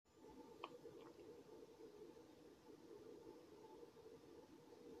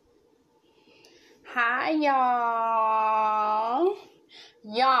Hi, y'all.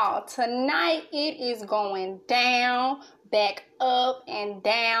 Y'all, tonight it is going down, back up, and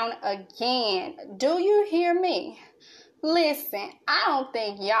down again. Do you hear me? Listen, I don't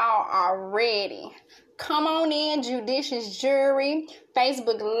think y'all are ready. Come on in, Judicious Jury,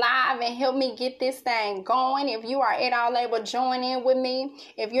 Facebook Live, and help me get this thing going. If you are at all able, join in with me.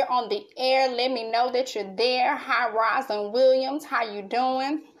 If you're on the air, let me know that you're there. Hi, Rosalind Williams. How you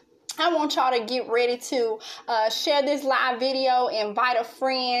doing? I want y'all to get ready to share this live video, invite a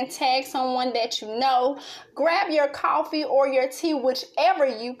friend, tag someone that you know, grab your coffee or your tea, whichever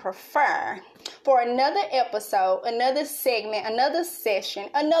you prefer, for another episode, another segment, another session,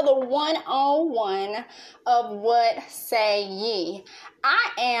 another one-on-one of What Say Ye.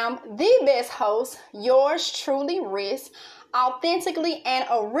 I am the best host, yours truly, Riz, authentically and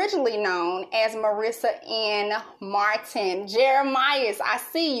originally known as Marissa N. Martin. Jeremiah, I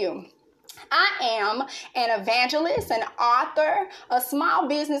see you. I am an evangelist, an author, a small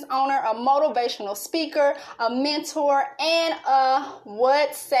business owner, a motivational speaker, a mentor, and a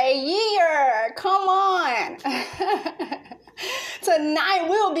what say year. Come on. Tonight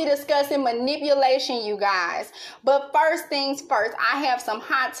we'll be discussing manipulation, you guys. But first things first, I have some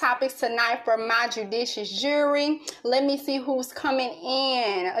hot topics tonight for my judicious jury. Let me see who's coming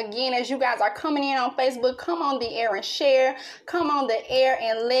in. Again, as you guys are coming in on Facebook, come on the air and share. Come on the air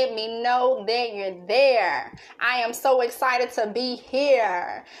and let me know that you're there. I am so excited to be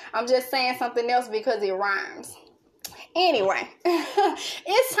here. I'm just saying something else because it rhymes. Anyway,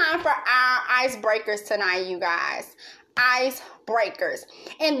 it's time for our icebreakers tonight, you guys. Icebreakers.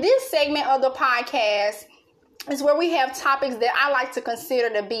 In this segment of the podcast is where we have topics that I like to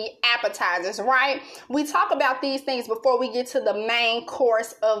consider to be appetizers, right? We talk about these things before we get to the main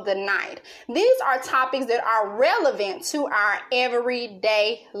course of the night. These are topics that are relevant to our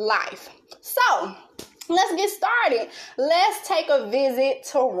everyday life. So, let's get started. Let's take a visit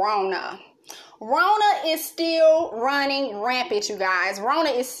to Rona. Rona is still running rampant, you guys.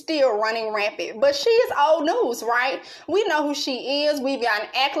 Rona is still running rampant. But she is old news, right? We know who she is. We've gotten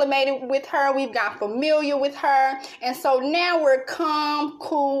acclimated with her. We've gotten familiar with her. And so now we're calm,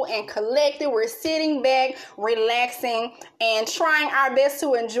 cool, and collected. We're sitting back, relaxing, and trying our best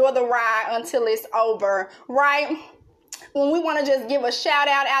to enjoy the ride until it's over, right? When we want to just give a shout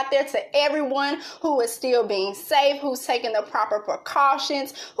out there to everyone who is still being safe, who's taking the proper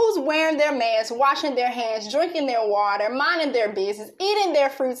precautions, who's wearing their masks, washing their hands, drinking their water, minding their business, eating their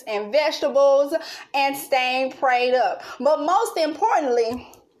fruits and vegetables, and staying prayed up. But most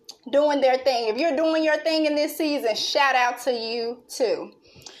importantly, doing their thing. If you're doing your thing in this season, shout out to you too.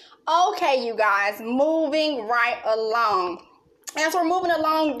 Okay, you guys, moving right along. As we're moving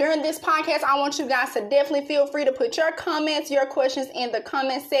along during this podcast, I want you guys to definitely feel free to put your comments, your questions in the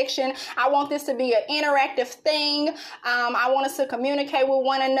comment section. I want this to be an interactive thing. I want us to communicate with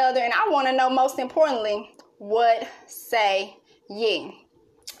one another, and I want to know, most importantly, what say ye?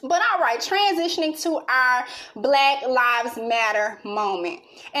 But all right, transitioning to our Black Lives Matter moment.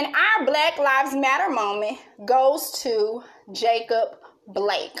 And our Black Lives Matter moment goes to Jacob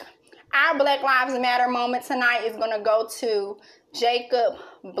Blake. Our Black Lives Matter moment tonight is going to go to Jacob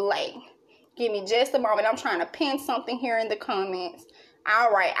Blake. Give me just a moment. I'm trying to pin something here in the comments.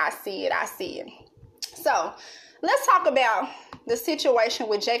 All right, I see it. So, let's talk about the situation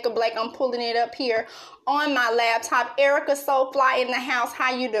with Jacob Blake. I'm pulling it up here on my laptop. Erica Soulfly in the house.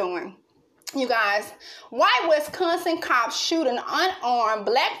 How you doing? You guys, white Wisconsin cops shoot an unarmed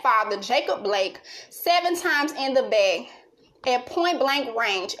black father, Jacob Blake, 7 times in the back at point blank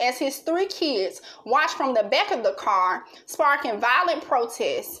range as his 3 kids watch from the back of the car, sparking violent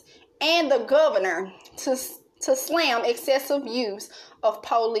protests and the governor to slam excessive use of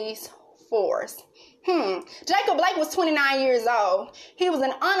police force. Jacob Blake was 29 years old. He was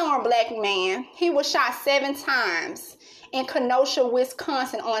an unarmed black man. He was shot 7 times in Kenosha,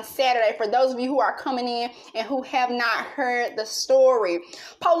 Wisconsin on Saturday, for those of you who are coming in and who have not heard the story.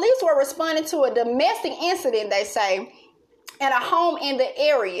 Police were responding to a domestic incident, they say, at a home in the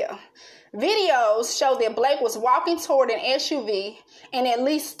area. Videos show that Blake was walking toward an SUV and at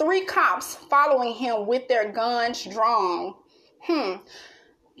least 3 cops following him with their guns drawn.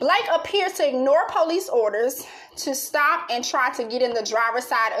 Blake appears to ignore police orders to stop and try to get in the driver's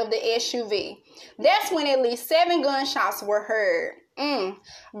side of the SUV. That's when at least 7 gunshots were heard.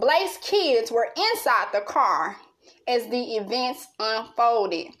 Blake's kids were inside the car as the events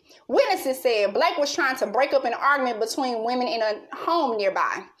unfolded. Witnesses said Blake was trying to break up an argument between women in a home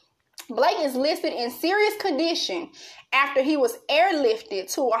nearby. Blake is listed in serious condition after he was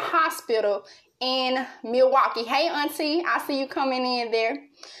airlifted to a hospital in Milwaukee. Hey, Auntie, I see you coming in there.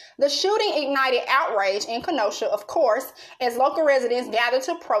 The shooting ignited outrage in Kenosha, of course, as local residents gathered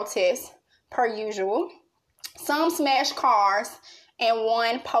to protest, per usual. Some smashed cars, and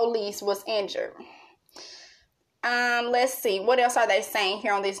one police was injured. Let's see. What else are they saying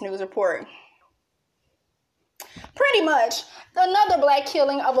here on this news report? Pretty much, another black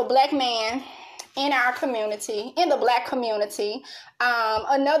killing of a black man in our community, in the black community.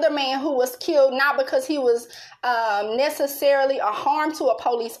 Another man who was killed not because he was necessarily a harm to a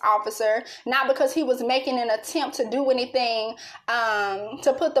police officer, not because he was making an attempt to do anything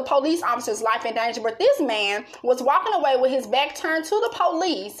to put the police officer's life in danger, but this man was walking away with his back turned to the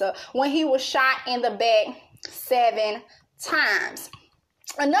police when he was shot in the back 7 times.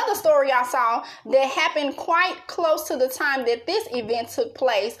 Another story I saw that happened quite close to the time that this event took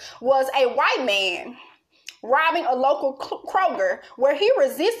place was a white man robbing a local Kroger where he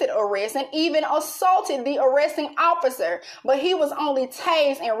resisted arrest and even assaulted the arresting officer, but he was only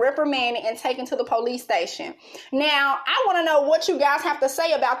tased and reprimanded and taken to the police station. Now, I want to know what you guys have to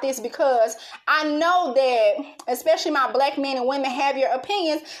say about this, because I know that especially my black men and women have your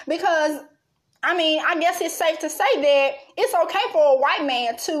opinions, because I guess it's safe to say that it's okay for a white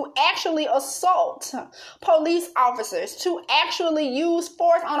man to actually assault police officers, to actually use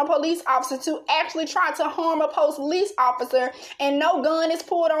force on a police officer, to actually try to harm a police officer, and no gun is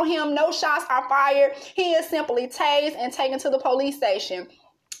pulled on him, no shots are fired. He is simply tased and taken to the police station.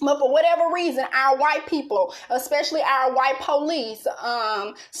 But for whatever reason, our white people, especially our white police,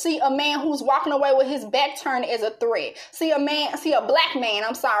 see a man who's walking away with his back turned as a threat. See a black man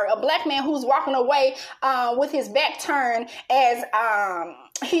who's walking away with his back turned as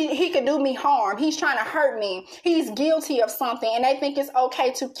he could do me harm. He's trying to hurt me. He's guilty of something, and they think it's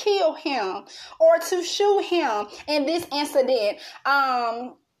okay to kill him or to shoot him in this incident.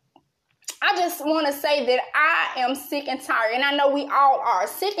 I just want to say that I am sick and tired, and I know we all are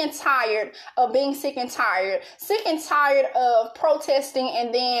sick and tired of being sick and tired of protesting,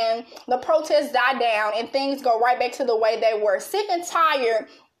 and then the protests die down and things go right back to the way they were. Sick and tired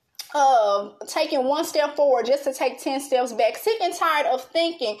of taking one step forward just to take 10 steps back. Sick and tired of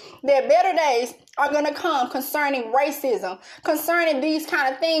thinking that better days are going to come concerning racism, concerning these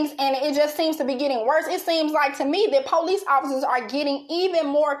kind of things, and it just seems to be getting worse. It seems like to me that police officers are getting even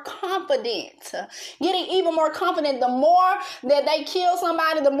more confident. The more that they kill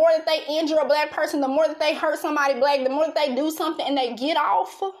somebody, the more that they injure a black person, the more that they hurt somebody black, the more that they do something and they get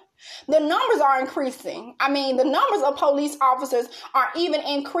off. The numbers are increasing. The numbers of police officers are even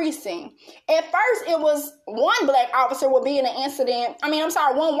increasing. At first, it was one black officer would be in an incident.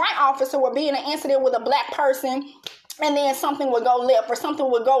 One white officer would be in an incident with a black person, and then something would go left or something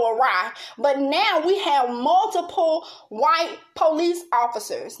would go awry. But now we have multiple white police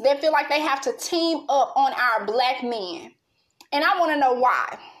officers that feel like they have to team up on our black men. And I want to know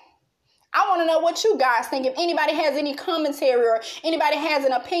why. I want to know what you guys think. If anybody has any commentary or anybody has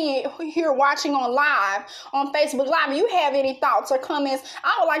an opinion here watching on live, on Facebook Live, you have any thoughts or comments,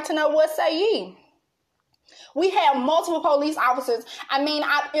 I would like to know what say ye. We have multiple police officers.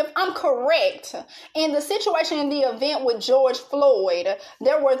 If I'm correct, in the situation in the event with George Floyd,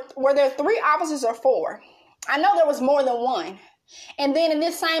 were there 3 officers or 4? I know there was more than one. And then in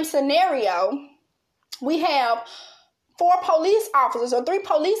this same scenario, we have 4 police officers or 3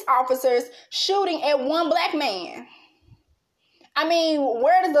 police officers shooting at one black man.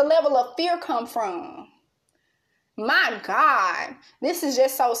 Where does the level of fear come from? My God, this is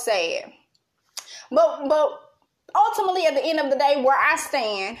just so sad. But ultimately, at the end of the day, where I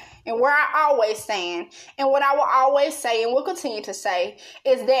stand and where I always stand and what I will always say and will continue to say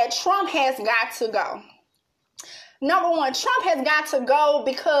is that Trump has got to go. Number one, Trump has got to go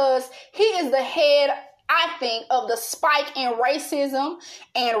because he is the head, I think, of the spike in racism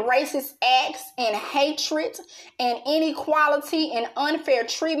and racist acts and hatred and inequality and unfair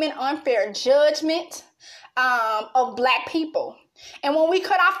treatment, unfair judgment of black people. And when we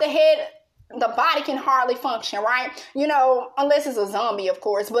cut off the head, the body can hardly function, right? Unless it's a zombie, of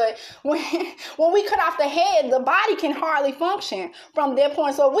course. But when we cut off the head, the body can hardly function from that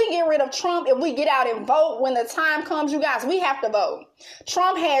point. So if we get rid of Trump, if we get out and vote, when the time comes, you guys, we have to vote.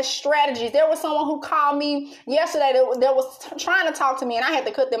 Trump has strategies. There was someone who called me yesterday that was trying to talk to me, and I had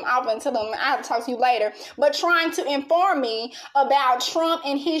to cut them off and tell them I have to talk to you later, but trying to inform me about Trump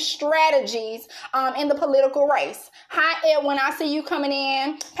and his strategies in the political race. Hi, Edwin, I see you coming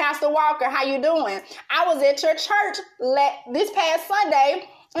in. Pastor Walker, how you doing? I was at your church this past Sunday,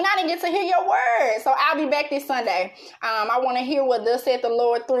 and I didn't get to hear your word. So I'll be back this Sunday. I want to hear what thus said the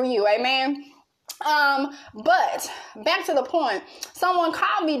Lord through you. Amen. But back to the point, someone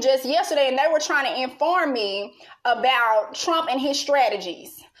called me just yesterday and they were trying to inform me about Trump and his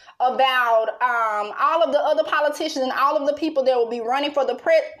strategies about all of the other politicians and all of the people that will be running for the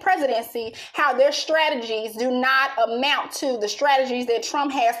presidency, how their strategies do not amount to the strategies that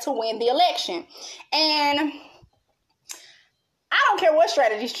Trump has to win the election. And I don't care what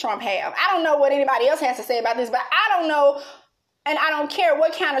strategies Trump have. I don't know what anybody else has to say about this, but I don't know, and I don't care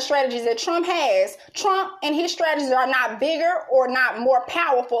what kind of strategies that Trump has. Trump and his strategies are not bigger or not more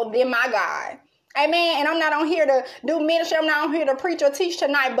powerful than my God. Amen. And I'm not on here to do ministry. I'm not on here to preach or teach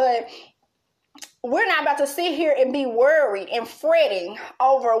tonight, but we're not about to sit here and be worried and fretting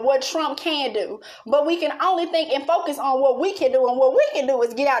over what Trump can do. But we can only think and focus on what we can do. And what we can do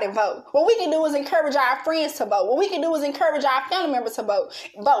is get out and vote. What we can do is encourage our friends to vote. What we can do is encourage our family members to vote.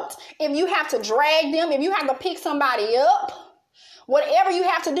 If you have to drag them, if you have to pick somebody up, whatever you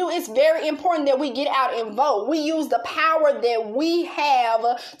have to do, it's very important that we get out and vote. We use the power that we have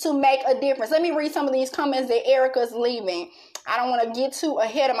to make a difference. Let me read some of these comments that Erica's leaving. I don't want to get too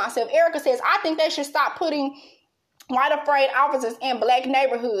ahead of myself. Erica says, I think they should stop putting white afraid officers in black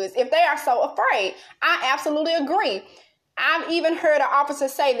neighborhoods if they are so afraid. I absolutely agree. I've even heard an officer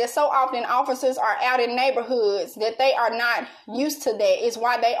say that so often officers are out in neighborhoods that they are not used to that. Is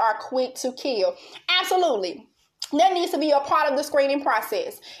why they are quick to kill. Absolutely. That needs to be a part of the screening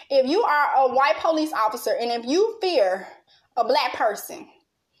process. If you are a white police officer and if you fear a black person,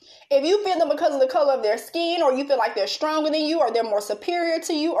 if you fear them because of the color of their skin, or you feel like they're stronger than you, or they're more superior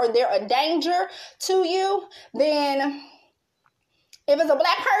to you, or they're a danger to you, then if it's a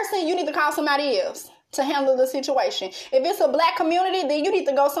black person, you need to call somebody else to handle the situation. If it's a black community, then you need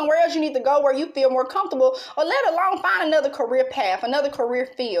to go somewhere else. You need to go where you feel more comfortable, or let alone find another career path, another career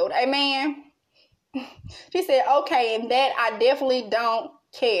field. Amen. She said, okay, and that I definitely don't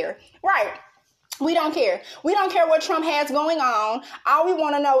care. Right. We don't care. We don't care what Trump has going on. All we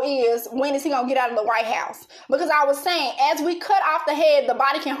want to know is, when is he going to get out of the White House? Because I was saying, as we cut off the head, the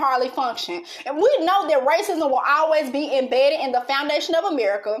body can hardly function. And we know that racism will always be embedded in the foundation of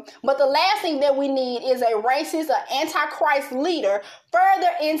America. But the last thing that we need is a racist or antichrist leader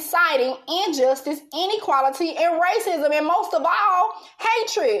further inciting injustice, inequality, and racism. And most of all,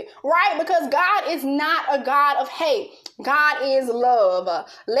 hatred, right? Because God is not a God of hate. God is love.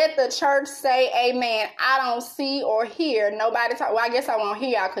 Let the church say amen. I don't see or hear nobody talk. Well, I guess I won't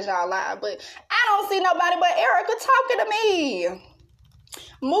hear y'all because y'all live, but I don't see nobody but Erica talking to me.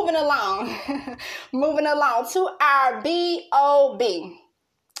 Moving along. Moving along to our B.O.B.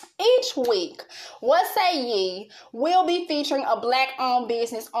 Each week, What Say Ye will be featuring a black-owned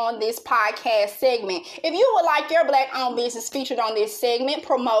business on this podcast segment. If you would like your black-owned business featured on this segment,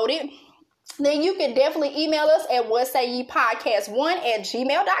 promoted, then you can definitely email us at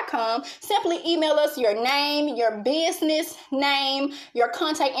whatsayeyepodcast1@gmail.com. Simply email us your name, your business name, your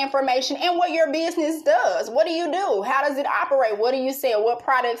contact information, and what your business does. What do you do? How does it operate? What do you sell? What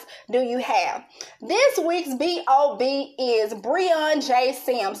products do you have? This week's B.O.B. is Breon J.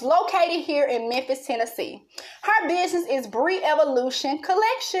 Sims, located here in Memphis, Tennessee. Her business is Bree Evolution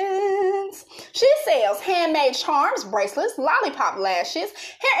Collections. She sells handmade charms, bracelets, lollipop lashes,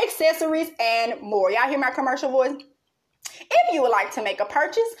 hair accessories, and more. Y'all hear my commercial voice? If you would like to make a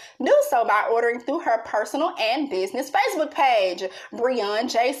purchase, do so by ordering through her personal and business Facebook page, Breon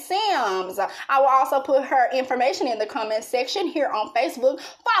J. Sims. I will also put her information in the comment section here on Facebook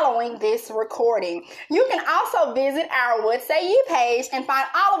following this recording. You can also visit our What Say Ye page and find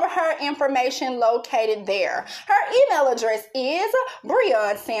all of her information located there. Her email address is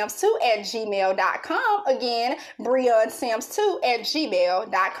breonsims2@gmail.com. Again,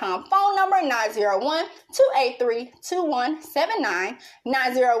 breonsims2@gmail.com. Phone number 901-283-2179.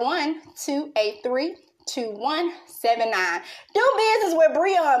 901-283-2179. Do business with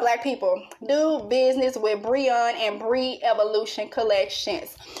Breon, black people. Do business with Breon and Bree Evolution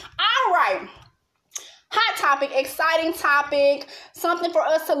Collections. All right. Hot topic, exciting topic, something for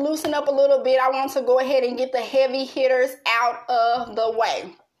us to loosen up a little bit. I want to go ahead and get the heavy hitters out of the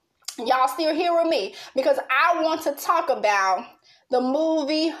way. Y'all still here with me because I want to talk about the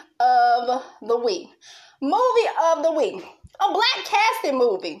movie of the week. Movie of the week. A black casting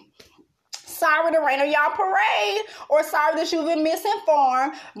movie. Sorry to rain on y'all parade, or sorry that you've been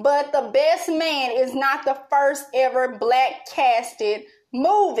misinformed, but The Best Man is not the first ever black casted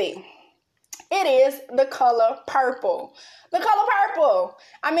movie. It is The Color Purple. The Color Purple.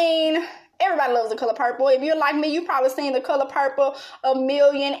 I mean, everybody loves The Color Purple. If you're like me, you've probably seen The Color Purple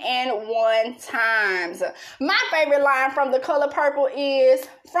 1,000,001 times. My favorite line from The Color Purple is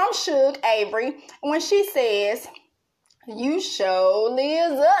from Suge Avery when she says, "You surely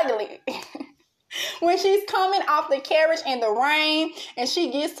is ugly." When she's coming off the carriage in the rain and she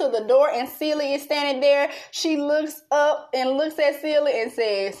gets to the door and Celie is standing there, she looks up and looks at Celie and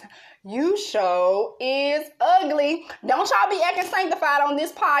says, "You show is ugly." Don't y'all be acting sanctified on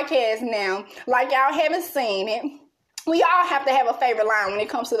this podcast now like y'all haven't seen it. We all have to have a favorite line when it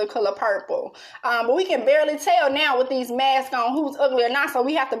comes to the color purple. But we can barely tell now with these masks on who's ugly or not, so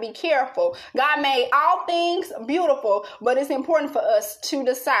we have to be careful. God made all things beautiful, but it's important for us to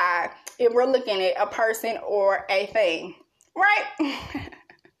decide if we're looking at a person or a thing, right?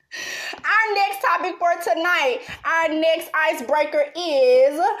 Our next topic for tonight, our next icebreaker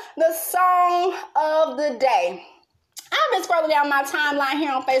is the song of the day. I've been scrolling down my timeline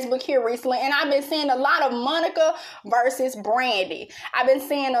here on Facebook here recently, and I've been seeing a lot of Monica versus Brandy. I've been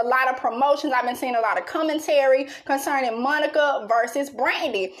seeing a lot of promotions. I've been seeing a lot of commentary concerning Monica versus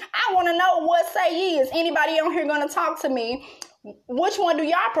Brandy. I want to know what say ye. Is anybody on here going to talk to me? Which one do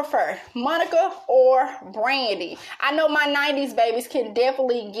y'all prefer, Monica or Brandy? I know my 90s babies can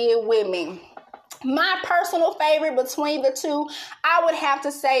definitely get with me. My personal favorite between the two, I would have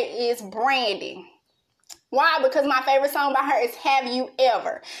to say, is Brandy. Why? Because my favorite song by her is Have You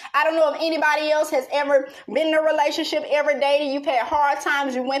Ever. I don't know if anybody else has ever been in a relationship, ever dated, you've had hard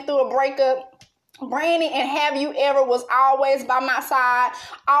times, you went through a breakup. Brandy and Have You Ever was always by my side,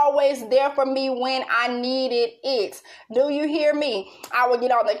 always there for me when I needed it. Do you hear me? I would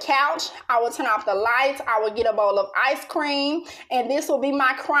get on the couch, I would turn off the lights, I would get a bowl of ice cream, and this will be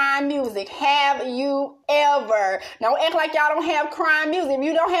my crying music. Have you ever? Don't act like y'all don't have crying music. If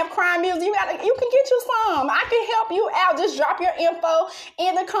you don't have crying music, you can get you some. I can help you out. Just drop your info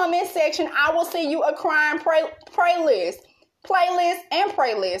in the comment section. I will send you a crying playlist.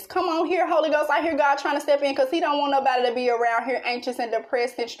 Come on here, Holy Ghost. I hear God trying to step in because he don't want nobody to be around here anxious and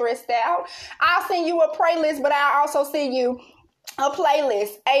depressed and stressed out. I'll send you a playlist, but I'll also send you a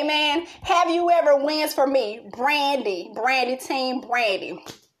playlist. Amen. Have You Ever wins for me. Brandy, team Brandy.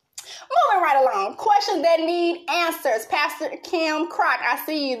 Moving right along. Questions that need answers. Pastor Kim Crock. I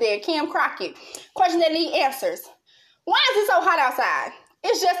see you there. Kim Crockett. Questions that need answers. Why is it so hot outside?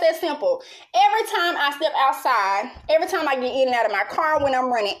 It's just that simple. Every time I step outside, every time I get in and out of my car, when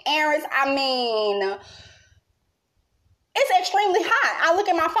I'm running errands, it's extremely hot. I look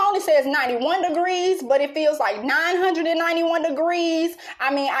at my phone, it says 91 degrees, but it feels like 991 degrees.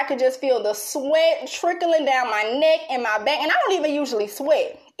 I could just feel the sweat trickling down my neck and my back, and I don't even usually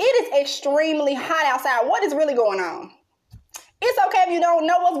sweat. It is extremely hot outside. What is really going on? It's okay if you don't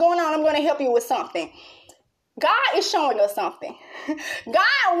know what's going on. I'm going to help you with something. God is showing us something.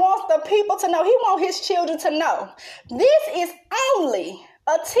 God wants the people to know. He wants his children to know. This is only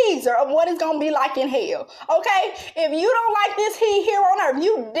a teaser of what it's going to be like in hell. Okay? If you don't like this heat here on earth,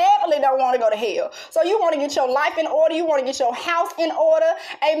 you definitely don't want to go to hell. So you want to get your life in order. You want to get your house in order.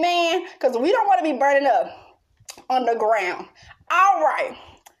 Amen? Because we don't want to be burning up underground. All right.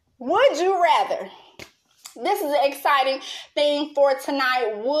 Would you rather? This is an exciting thing for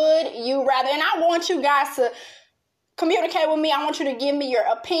tonight. Would you rather? And I want you guys to communicate with me. I want you to give me your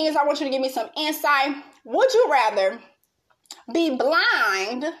opinions. I want you to give me some insight. Would you rather be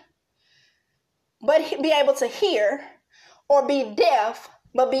blind but be able to hear, or be deaf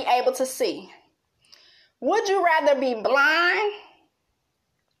but be able to see? Would you rather be blind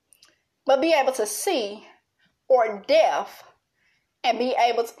but be able to see, or deaf and be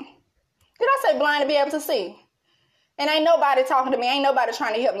able to... Did I say blind to be able to see? And ain't nobody talking to me. Ain't nobody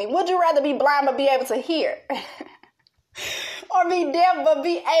trying to help me. Would you rather be blind but be able to hear? Or be deaf but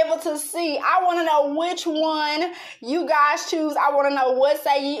be able to see? I want to know which one you guys choose. I want to know what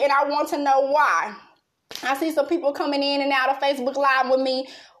say ye, and I want to know why. I see some people coming in and out of Facebook Live with me.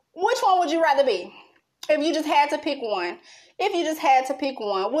 Which one would you rather be? If you just had to pick one. If you just had to pick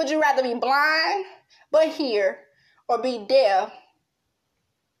one. Would you rather be blind but hear, or be deaf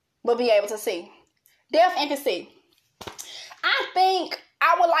but be able to see? Deaf and can see. I think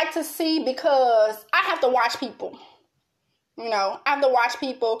I would like to see because I have to watch people. I have to watch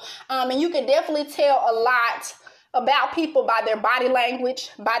people. And you can definitely tell a lot about people by their body language,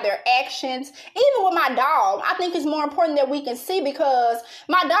 by their actions. Even with my dog, I think it's more important that we can see, because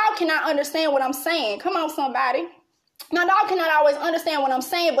my dog cannot understand what I'm saying. Come on, somebody. My dog cannot always understand what I'm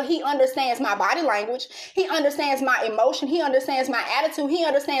saying, but he understands my body language. He understands my emotion. He understands my attitude. He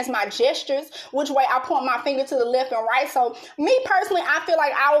understands my gestures, which way I point my finger to the left and right. So me personally, I feel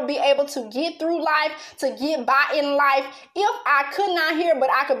like I would be able to get through life, to get by in life, if I could not hear, but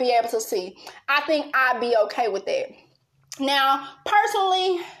I could be able to see. I think I'd be okay with that. Now,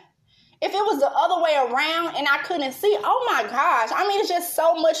 personally, If it was the other way around and I couldn't see, oh my gosh. I mean, it's just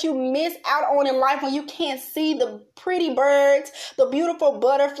so much you miss out on in life when you can't see the pretty birds, the beautiful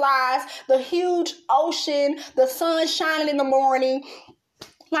butterflies, the huge ocean, the sun shining in the morning.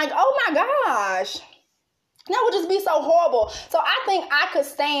 Like, oh my gosh. That would just be so horrible. So I think I could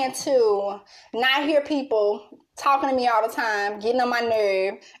stand to not hear people talking to me all the time, getting on my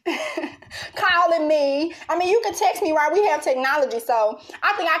nerve, calling me. I mean, you can text me, right? We have technology. So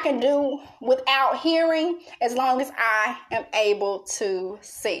I think I can do without hearing as long as I am able to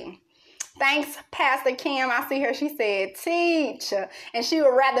see. Thanks, Pastor Kim. I see her. She said, teach. And she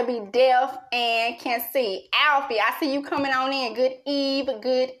would rather be deaf and can see. Alfie, I see you coming on in. Good Eve.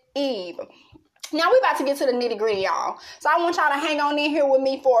 Good Eve. Now we're about to get to the nitty gritty, y'all. So I want y'all to hang on in here with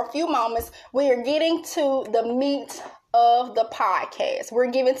me for a few moments. We are getting to the meat of the podcast.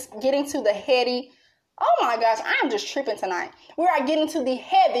 We're getting to the heady. Oh my gosh, I'm just tripping tonight. We are getting to the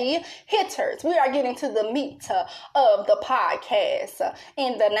heavy hitters. We are getting to the meat of the podcast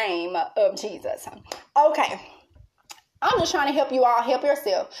in the name of Jesus. Okay. I'm just trying to help you all help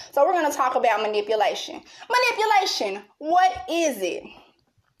yourself. So we're going to talk about manipulation. Manipulation, what is it?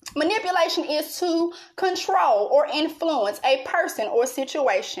 Manipulation is to control or influence a person or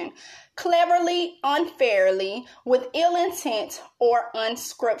situation cleverly, unfairly, with ill intent, or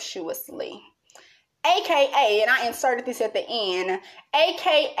unscrupulously. AKA, and I inserted this at the end,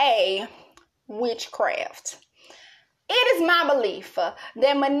 AKA witchcraft. It is my belief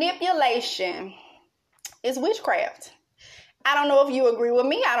that manipulation is witchcraft. I don't know if you agree with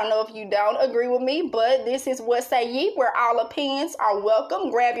me. I don't know if you don't agree with me, but this is What Say Ye, where all opinions are welcome.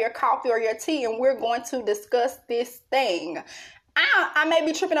 Grab your coffee or your tea, and we're going to discuss this thing. I may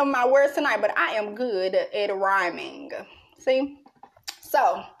be tripping over my words tonight, but I am good at rhyming. See?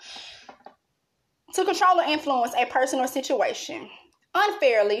 So, to control or influence a person or situation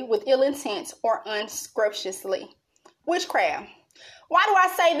unfairly, with ill intent, or unscrupulously. Witchcraft. Why do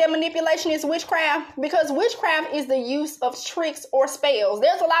I say that manipulation is witchcraft? Because witchcraft is the use of tricks or spells.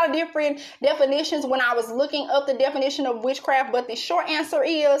 There's a lot of different definitions when I was looking up the definition of witchcraft, but the short answer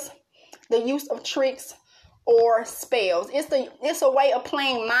is the use of tricks or spells. It's a way of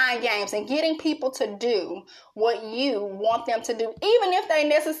playing mind games and getting people to do what you want them to do, even if they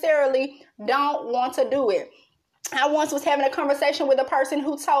necessarily don't want to do it. I once was having a conversation with a person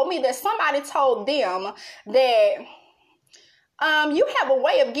who told me that somebody told them that you have a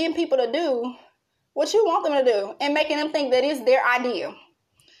way of getting people to do what you want them to do and making them think that it's their idea.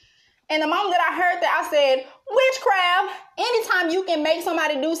 And the moment that I heard that, I said, witchcraft. Anytime you can make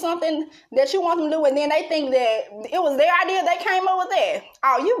somebody do something that you want them to do and then they think that it was their idea, they came up with that.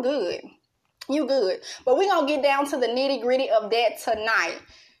 Oh, you good. You good. But we're going to get down to the nitty gritty of that tonight.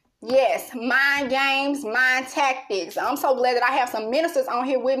 Yes, mind games, mind tactics. I'm so glad that I have some ministers on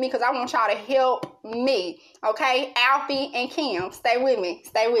here with me because I want y'all to help me. Okay, Alfie and Kim, stay with me.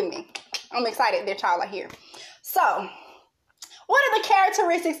 Stay with me. I'm excited that y'all are here. So, what are the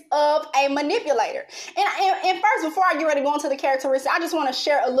characteristics of a manipulator? And first, before I get ready to go into the characteristics, I just want to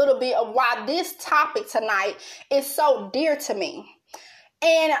share a little bit of why this topic tonight is so dear to me.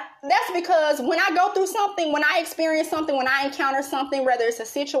 And that's because when I go through something, when I experience something, when I encounter something, whether it's a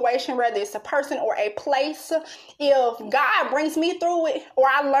situation, whether it's a person or a place, if God brings me through it or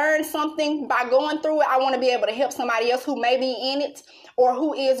I learn something by going through it, I want to be able to help somebody else who may be in it or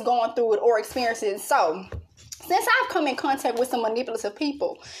who is going through it or experiencing it. So, since I've come in contact with some manipulative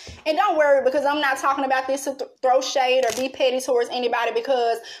people, and don't worry because I'm not talking about this to throw shade or be petty towards anybody,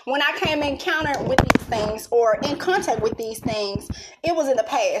 because when I came in encounter with these things or in contact with these things, it was in the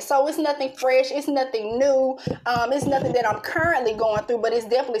past. So it's nothing fresh. It's nothing new. It's nothing that I'm currently going through, but it's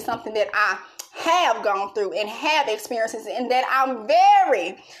definitely something that I have gone through and have experiences and that I'm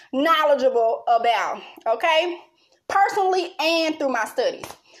very knowledgeable about, okay? Personally and through my studies.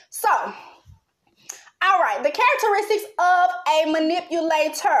 So, all right, the characteristics of a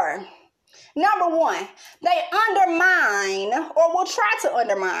manipulator. Number one, they undermine or will try to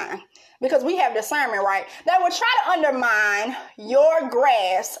undermine, because we have discernment, right? They will try to undermine your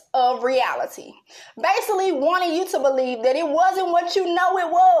grasp of reality. Basically wanting you to believe that it wasn't what you know it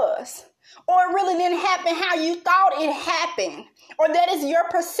was, or it really didn't happen how you thought it happened, or that is your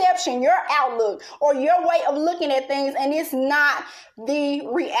perception, your outlook, or your way of looking at things, and it's not the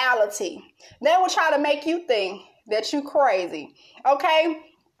reality. They will try to make you think that you crazy, okay?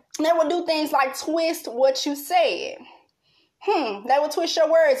 They will do things like twist what you said. They will twist your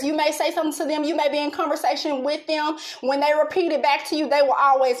words. You may say something to them. You may be in conversation with them. When they repeat it back to you, they will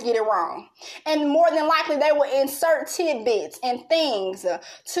always get it wrong. And more than likely, they will insert tidbits and things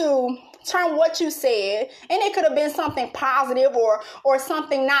to turn what you said, and it could have been something positive or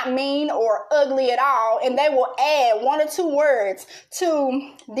something not mean or ugly at all, and they will add 1 or 2 words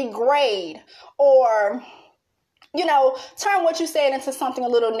to degrade or, you know, turn what you said into something a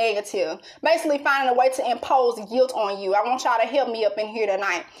little negative. Basically finding a way to impose guilt on you. I want y'all to help me up in here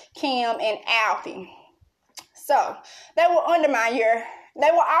tonight, Kim and Alfie. So they will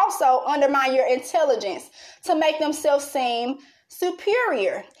also undermine your intelligence to make themselves seem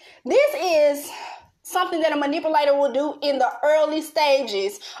superior. This is something that a manipulator will do in the early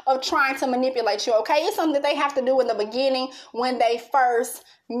stages of trying to manipulate you, okay? It's something that they have to do in the beginning when they first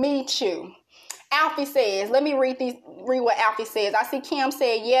meet you. Alfie says, let me read what Alfie says. I see Kim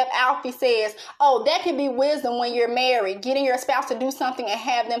said, yep. Alfie says, oh, that can be wisdom when you're married. Getting your spouse to do something and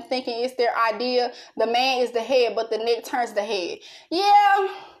have them thinking it's their idea. The man is the head, but the neck turns the head. Yeah,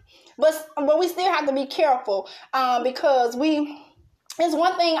 but we still have to be careful because it's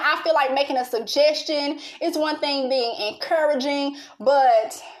one thing, I feel like, making a suggestion. It's one thing being encouraging,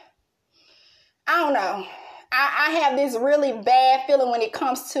 but I don't know. I have this really bad feeling when it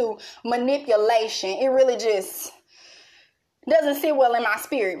comes to manipulation. It really just doesn't sit well in my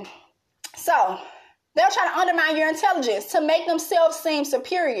spirit. So they'll try to undermine your intelligence to make themselves seem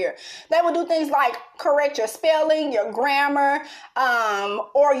superior. They will do things like correct your spelling, your grammar,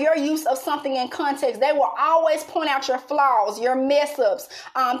 or your use of something in context. They will always point out your flaws, your mess-ups,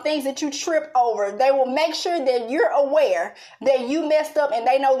 things that you trip over. They will make sure that you're aware that you messed up and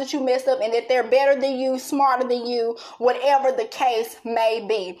they know that you messed up and that they're better than you, smarter than you, whatever the case may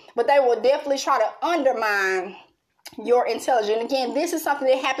be. But they will definitely try to undermine your intelligence. Again, this is something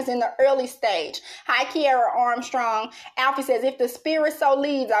that happens in the early stage. Hi, Kiara Armstrong. Alfie says, if the spirit so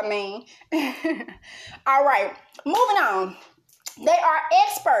leads, I mean. All right, moving on. They are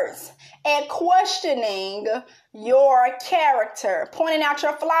experts at questioning your character, pointing out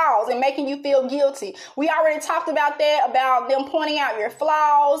your flaws and making you feel guilty. We already talked about that, about them pointing out your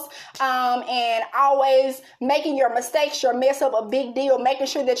flaws and always making your mistakes, your mess up a big deal, making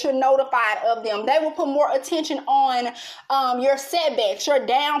sure that you're notified of them. They will put more attention on your setbacks, your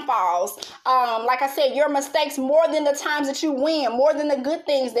downfalls. Like I said, your mistakes more than the times that you win, more than the good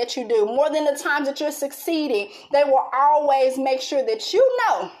things that you do, more than the times that you're succeeding. They will always make sure that you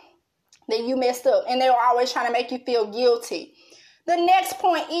know that you messed up, and they're always trying to make you feel guilty. The next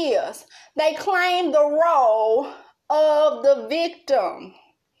point is they claim the role of the victim.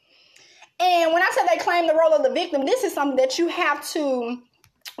 And when I say they claim the role of the victim, this is something that you have to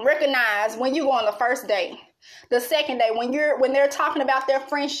recognize when you go on the first date. The second day, when they're talking about their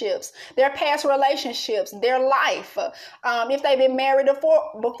friendships, their past relationships, their life, if they've been married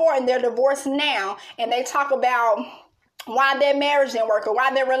before and they're divorced now, and they talk about why their marriage didn't work, or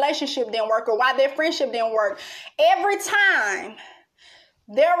why their relationship didn't work, or why their friendship didn't work. Every time,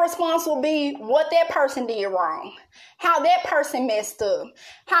 their response will be what that person did wrong, how that person messed up,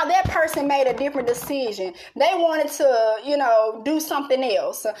 how that person made a different decision. They wanted to, do something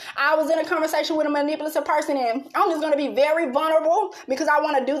else. I was in a conversation with a manipulative person, and I'm just going to be very vulnerable because I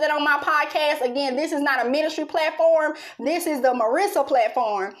want to do that on my podcast. Again, this is not a ministry platform. This is the Marissa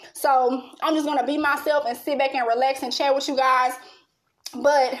platform. So I'm just going to be myself and sit back and relax and chat with you guys.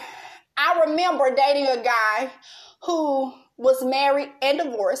 But I remember dating a guy who was married and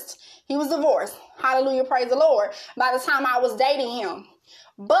divorced. He was divorced. Hallelujah, praise the Lord. By the time I was dating him.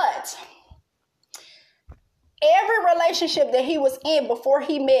 But every relationship that he was in before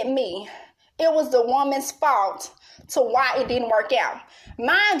he met me, it was the woman's fault to why it didn't work out.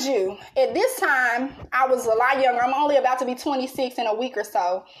 Mind you, at this time, I was a lot younger. I'm only about to be 26 in a week or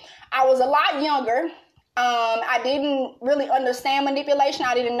so. I was a lot younger. I didn't really understand manipulation.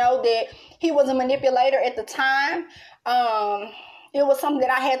 I didn't know that he was a manipulator at the time. It was something that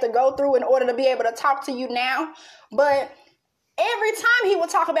I had to go through in order to be able to talk to you now. But every time he would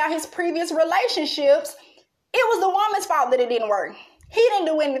talk about his previous relationships, it was the woman's fault that it didn't work. He didn't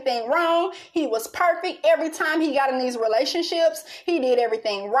do anything wrong. He was perfect. Every time he got in these relationships, he did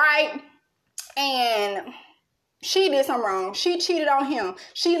everything right. And she did something wrong. She cheated on him.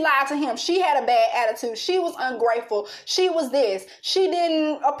 She lied to him. She had a bad attitude. She was ungrateful. She was this. She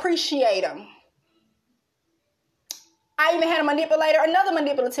didn't appreciate him. I even had another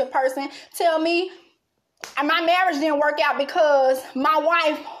manipulative person tell me my marriage didn't work out because my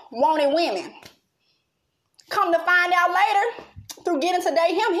wife wanted women. Come to find out later, through getting to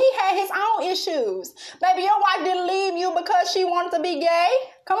date him, he had his own issues. Baby, your wife didn't leave you because she wanted to be gay.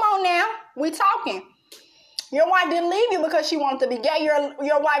 Come on now, we talking. Your wife didn't leave you because she wanted to be gay.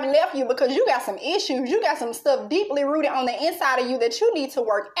 Your wife left you because you got some issues. You got some stuff deeply rooted on the inside of you that you need to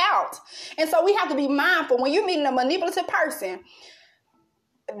work out. And so we have to be mindful when you're meeting a manipulative person.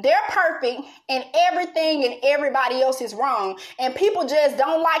 they're perfect and everything and everybody else is wrong. And people just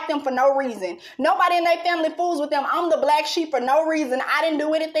don't like them for no reason. Nobody in their family fools with them. I'm the black sheep for no reason. I didn't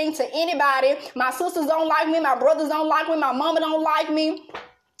do anything to anybody. My sisters don't like me. My brothers don't like me. My mama don't like me.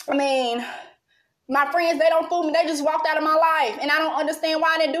 I mean, my friends, they don't fool me. They just walked out of my life. And I don't understand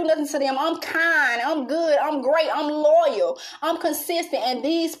why I didn't do nothing to them. I'm kind. I'm good. I'm great. I'm loyal. I'm consistent. And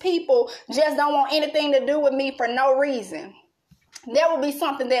these people just don't want anything to do with me for no reason. There will be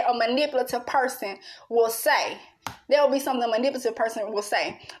something that a manipulative person will say. There will be something a manipulative person will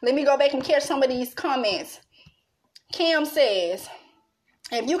say. Let me go back and catch some of these comments. Kim says,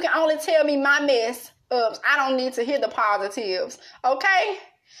 if you can only tell me my mess ups, I don't need to hear the positives. Okay?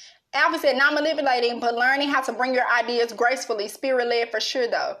 Alfie said, not manipulating, but learning how to bring your ideas gracefully. Spirit-led for sure,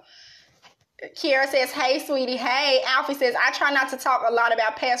 though. Kiara says, hey, sweetie. Hey, Alfie says, I try not to talk a lot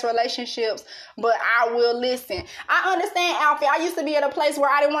about past relationships, but I will listen. I understand, Alfie. I used to be at a place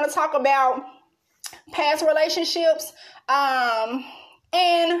where I didn't want to talk about past relationships. And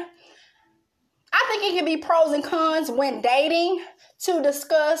I think it can be pros and cons when dating to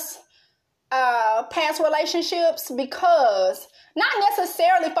discuss past relationships, because not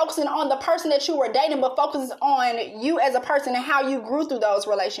necessarily focusing on the person that you were dating, but focusing on you as a person and how you grew through those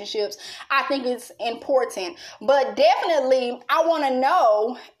relationships. I think it's important. But definitely, I want to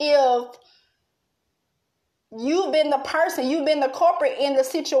know if you've been the person, you've been the culprit in the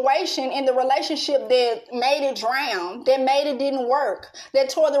situation, in the relationship that made it drown, that made it didn't work, that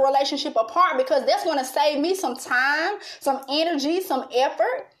tore the relationship apart, because that's going to save me some time, some energy, some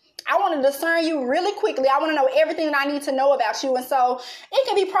effort. I want to discern you really quickly. I want to know everything that I need to know about you. And so it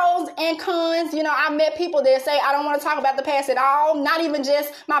can be pros and cons. You know, I've met people that say, I don't want to talk about the past at all. Not even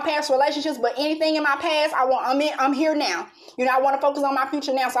just my past relationships, but anything in my past. I'm here now. You know, I want to focus on my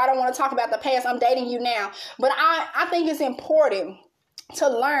future now. So I don't want to talk about the past. I'm dating you now. But I think it's important to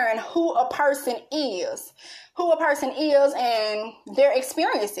learn who a person is. Who a person is and their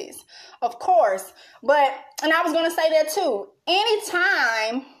experiences, of course. And I was going to say that too.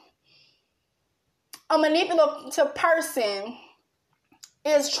 Anytime a manipulative person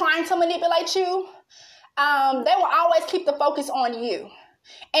is trying to manipulate you, they will always keep the focus on you.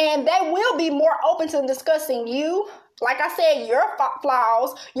 And they will be more open to discussing you. Like I said, your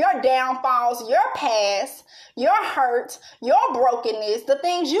flaws, your downfalls, your past, your hurt, your brokenness, the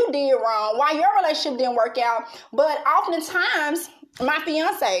things you did wrong, why your relationship didn't work out. But oftentimes, my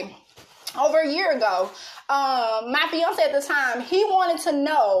fiance, over a year ago, my fiance at the time, he wanted to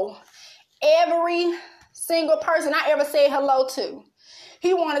know every single person I ever said hello to.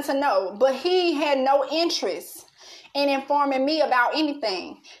 He wanted to know, but he had no interest in informing me about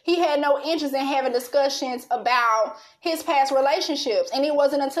anything. He had no interest in having discussions about his past relationships. And it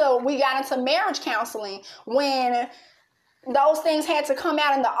wasn't until we got into marriage counseling when those things had to come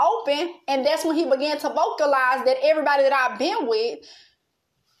out in the open. And that's when he began to vocalize that everybody that I've been with,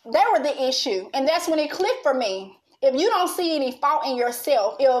 they were the issue. And that's when it clicked for me. If you don't see any fault in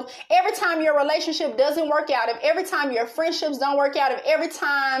yourself, if every time your relationship doesn't work out, if every time your friendships don't work out, if every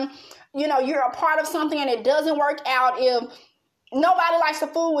time, you know, you're a part of something and it doesn't work out, if nobody likes to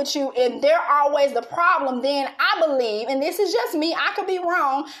fool with you and they're always the problem, then I believe, and this is just me, I could be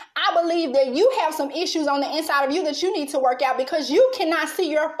wrong, I believe that you have some issues on the inside of you that you need to work out, because you cannot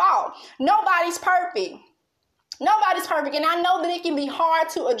see your fault. Nobody's perfect. Nobody's perfect. And I know that it can be hard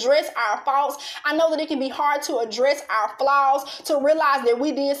to address our faults. I know that it can be hard to address our flaws, to realize that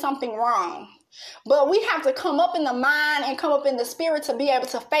we did something wrong. But we have to come up in the mind and come up in the spirit to be able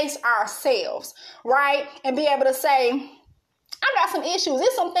to face ourselves, right? And be able to say, I got some issues.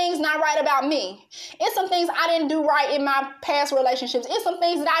 It's some things not right about me. It's some things I didn't do right in my past relationships. It's some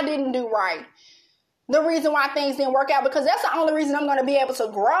things that I didn't do right. The reason why things didn't work out, because that's the only reason I'm going to be able to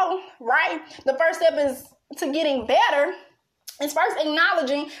grow, right? The first step is to getting better is first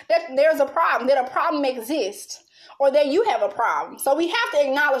acknowledging that there's a problem, that a problem exists, or that you have a problem. So we have to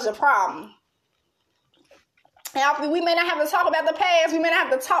acknowledge the problem. Now, we may not have to talk about the past, we may not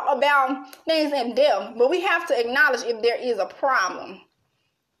have to talk about things in depth, but we have to acknowledge if there is a problem.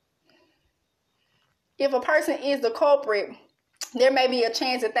 If a person is the culprit, there may be a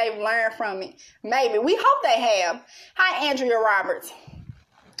chance that they've learned from it. Maybe. We hope they have. Hi, Andrea Roberts.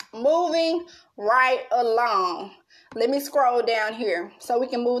 Moving right along. Let me scroll down here so we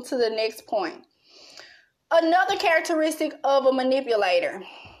can move to the next point. Another characteristic of a manipulator.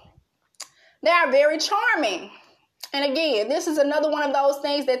 They are very charming. And again, this is another one of those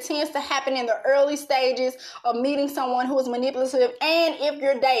things that tends to happen in the early stages of meeting someone who is manipulative, and if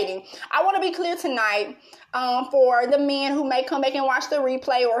you're dating. I want to be clear tonight for the men who may come back and watch the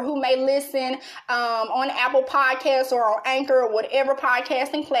replay, or who may listen on Apple Podcasts or on Anchor or whatever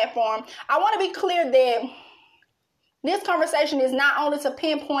podcasting platform. I want to be clear that this conversation is not only to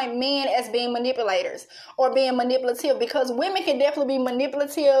pinpoint men as being manipulators or being manipulative, because women can definitely be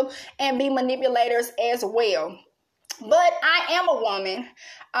manipulative and be manipulators as well. But I am a woman,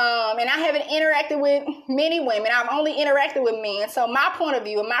 and I haven't interacted with many women. I've only interacted with men. So my point of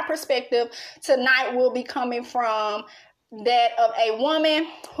view and my perspective tonight will be coming from that of a woman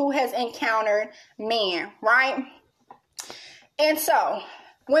who has encountered men, right? And so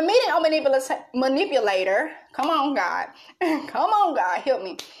when meeting a manipulator, come on, God, help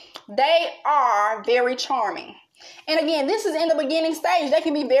me. They are very charming. And again, this is in the beginning stage. They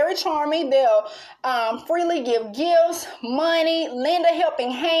can be very charming. They'll freely give gifts, money, lend a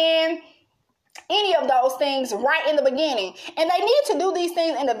helping hand, any of those things right in the beginning. And they need to do these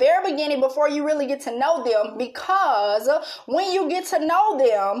things in the very beginning before you really get to know them, because when you get to know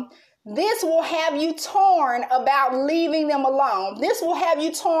them, this will have you torn about leaving them alone. This will have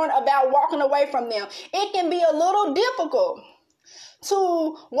you torn about walking away from them. It can be a little difficult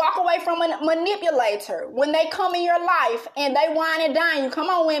to walk away from a manipulator when they come in your life and they wine and dine you. Come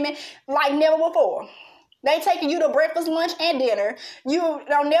on, women, like never before. They taking you to breakfast, lunch, and dinner. You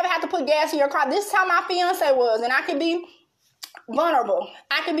don't never have to put gas in your car. This is how my fiance was, and I can be vulnerable.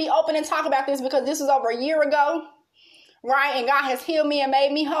 I can be open and talk about this because this was over a year ago, right? And God has healed me and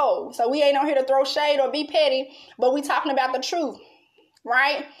made me whole. So we ain't on here to throw shade or be petty, but we talking about the truth,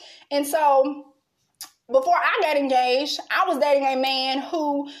 right? And so before I got engaged, I was dating a man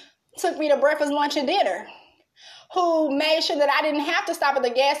who took me to breakfast, lunch, and dinner, who made sure that I didn't have to stop at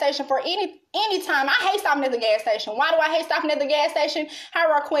the gas station for any time. I hate stopping at the gas station. Why do I hate stopping at the gas station?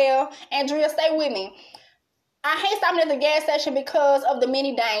 Hi, Raquel. Andrea, stay with me. I hate stopping at the gas station because of the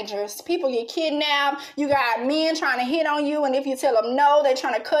many dangers. People get kidnapped. You got men trying to hit on you, and if you tell them no, they're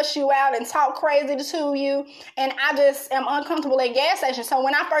trying to cuss you out and talk crazy to you. And I just am uncomfortable at gas stations. So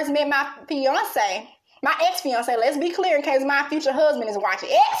when I first met my ex-fiance, let's be clear in case my future husband is watching.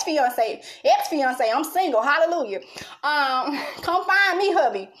 Ex-fiance, I'm single, hallelujah. Come find me,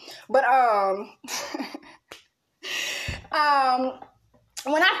 hubby. But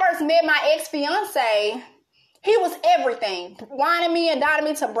when I first met my ex-fiance, he was everything. Whining me and dining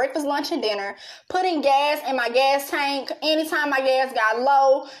me to breakfast, lunch, and dinner. Putting gas in my gas tank. Anytime my gas got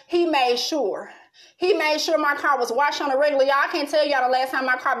low, he made sure. He made sure my car was washed on a regular. Y'all, I can't tell y'all the last time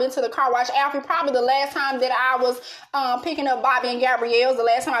my car been to the car wash. Alfie, probably the last time that I was picking up Bobby and Gabrielle's, the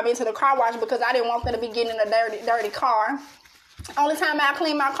last time I been to the car wash, because I didn't want them to be getting in a dirty car. Only time I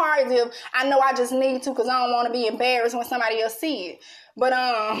clean my car is if I know I just need to, because I don't want to be embarrassed when somebody else see it. But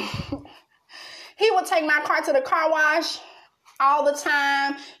he would take my car to the car wash all the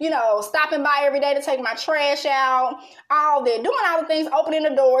time, stopping by every day to take my trash out, all that, doing all the things, opening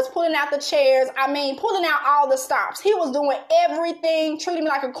the doors, pulling out the chairs, pulling out all the stops. He was doing everything, treating me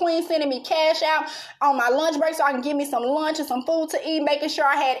like a queen, sending me cash out on my lunch break so I can give me some lunch and some food to eat, making sure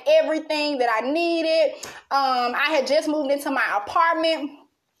I had everything that I needed. I had just moved into my apartment.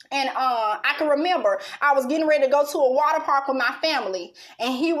 And I can remember I was getting ready to go to a water park with my family.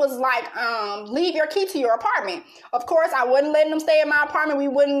 And he was like, leave your key to your apartment. Of course, I wasn't letting him stay in my apartment. We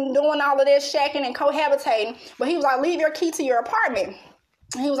wasn't doing all of this shacking and cohabitating. But he was like, leave your key to your apartment.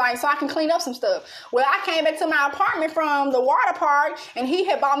 He was like, so I can clean up some stuff. Well, I came back to my apartment from the water park, and he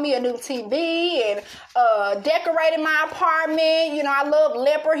had bought me a new TV and decorated my apartment. I love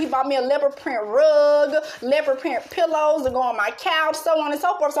leopard. He bought me a leopard print rug, leopard print pillows to go on my couch, so on and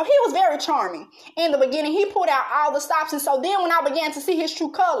so forth. So he was very charming. In the beginning, he pulled out all the stops. And so then when I began to see his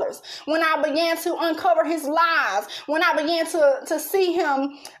true colors, when I began to uncover his lies, when I began to see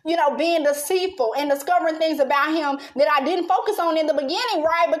him, being deceitful and discovering things about him that I didn't focus on in the beginning,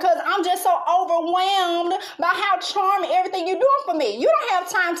 right? Because I'm just so overwhelmed by how charming everything you're doing for me. You don't have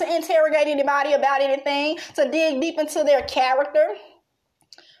time to interrogate anybody about anything, to dig deep into their character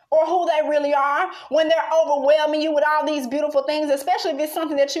or who they really are when they're overwhelming you with all these beautiful things, especially if it's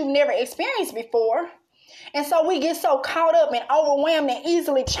something that you've never experienced before. And so we get so caught up and overwhelmed and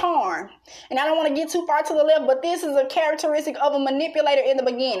easily charmed. And I don't want to get too far to the left, but this is a characteristic of a manipulator in the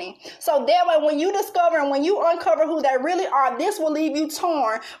beginning. So that way, when you discover and when you uncover who they really are, this will leave you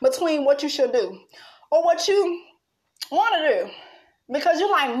torn between what you should do or what you want to do. Because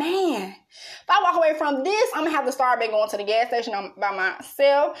you're like, man, if I walk away from this, I'm going to have to start back going to the gas station by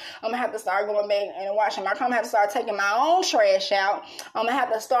myself. I'm going to have to start going back and washing my car. I'm going to have to start taking my own trash out. I'm going to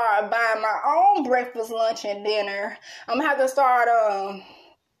have to start buying my own breakfast, lunch, and dinner. I'm going to have to start,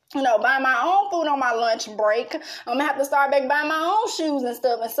 buying my own food on my lunch break. I'm going to have to start back buying my own shoes and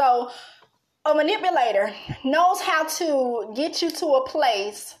stuff. And so a manipulator knows how to get you to a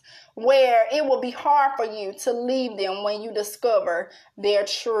place where it will be hard for you to leave them when you discover their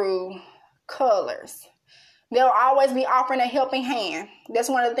true colors. They'll always be offering a helping hand. That's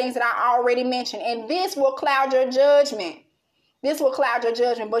one of the things that I already mentioned. And this will cloud your judgment. This will cloud your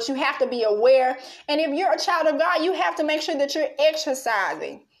judgment, but you have to be aware. And if you're a child of God, you have to make sure that you're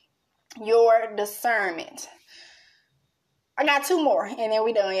exercising your discernment. I got 2 more, and then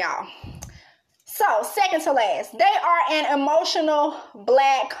we done, y'all. So, second to last, they are an emotional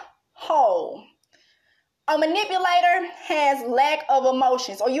black hole. A manipulator has lack of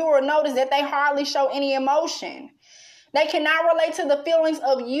emotions, or you will notice that they hardly show any emotion. They cannot relate to the feelings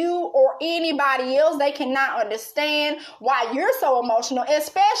of you or anybody else. They cannot understand why you're so emotional,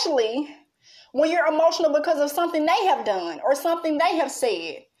 especially when you're emotional because of something they have done or something they have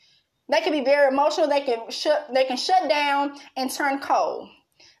said. They can be very emotional. They can shut down and turn cold.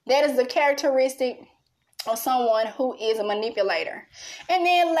 That is the characteristic of someone who is a manipulator. And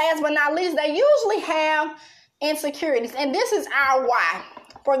then last but not least, they usually have insecurities. And this is our why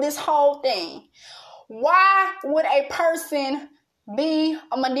for this whole thing. Why would a person be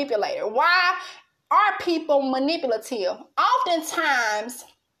a manipulator? Why are people manipulative? Oftentimes,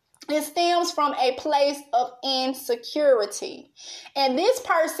 it stems from a place of insecurity. And this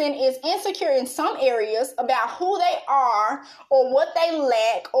person is insecure in some areas about who they are or what they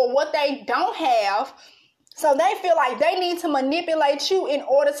lack or what they don't have. So they feel like they need to manipulate you in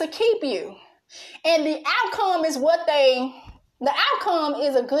order to keep you. And the outcome is the outcome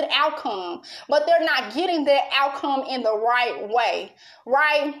is a good outcome, but they're not getting that outcome in the right way,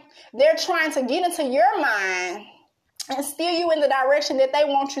 right? They're trying to get into your mind and steer you in the direction that they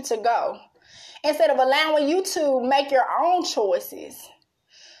want you to go, instead of allowing you to make your own choices,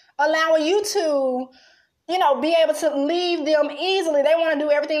 allowing you to, be able to leave them easily. They want to do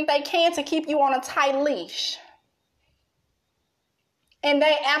everything they can to keep you on a tight leash. And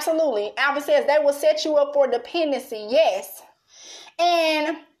they absolutely, Albert says, they will set you up for dependency. Yes.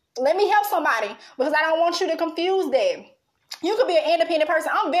 And let me help somebody, because I don't want you to confuse that. You could be an independent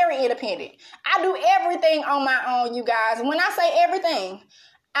person. I'm very independent. I do everything on my own, you guys. And when I say everything,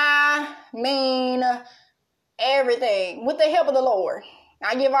 I mean everything with the help of the Lord.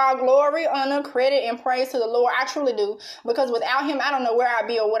 I give all glory, honor, credit, and praise to the Lord. I truly do, because without him, I don't know where I'd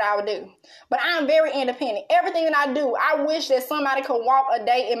be or what I would do. But I'm very independent. Everything that I do, I wish that somebody could walk a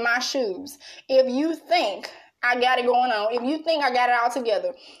day in my shoes. If you think I got it going on, if you think I got it all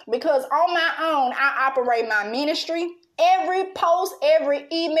together, because on my own, I operate my ministry. Every post, every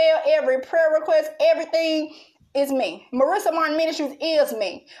email, every prayer request, everything is me. Marissa Martin Ministries is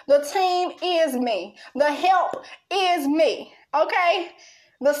me. The team is me. The help is me. Okay?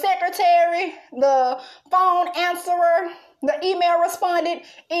 The secretary, the phone answerer, the email respondent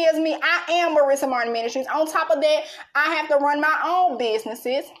is me. I am Marissa Martin Ministries. On top of that, I have to run my own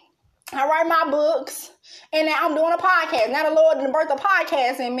businesses. I write my books. And now I'm doing a podcast. Now the Lord done birthed a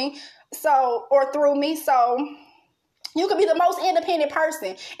podcast in me. Or through me. So you could be the most independent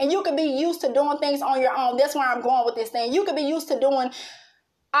person, and you could be used to doing things on your own. That's where I'm going with this thing. You could be used to doing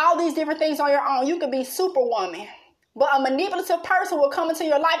all these different things on your own. You could be superwoman. But a manipulative person will come into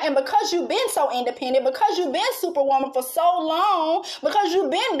your life, and because you've been so independent, because you've been superwoman for so long, because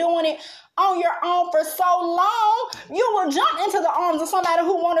you've been doing it on your own for so long, you will jump into the arms of somebody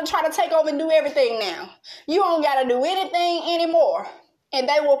who want to try to take over and do everything now. You don't got to do anything anymore. And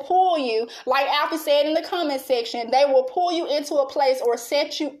they will pull you, like Alfie said in the comment section, they will pull you into a place or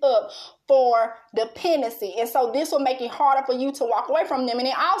set you up for dependency. And so this will make it harder for you to walk away from them. And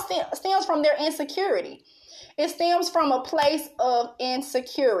it all stems from their insecurity. It stems from a place of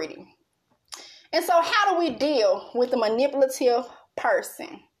insecurity. And so how do we deal with a manipulative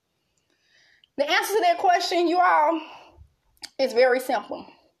person? The answer to that question, you all, is very simple.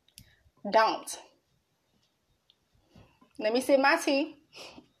 Don't. Let me sip my tea.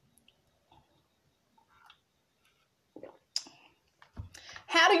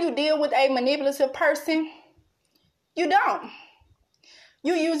 How do you deal with a manipulative person? You don't.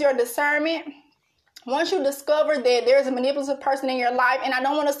 You use your discernment. Once you discover that there's a manipulative person in your life, and I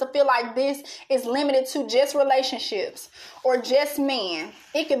don't want us to feel like this is limited to just relationships or just men.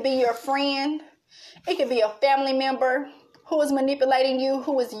 It could be your friend. It could be a family member who is manipulating you,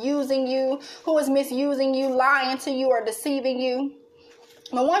 who is using you, who is misusing you, lying to you, or deceiving you.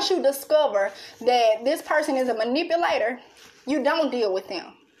 But once you discover that this person is a manipulator, you don't deal with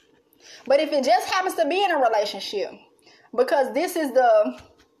them. But if it just happens to be in a relationship, because this is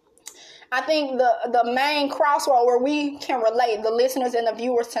I think the main crossroad where we can relate, the listeners and the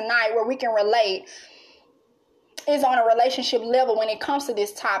viewers tonight, where we can relate is on a relationship level when it comes to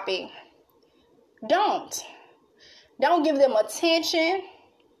this topic. Don't give them attention.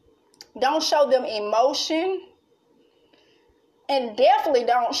 Don't show them emotion. And definitely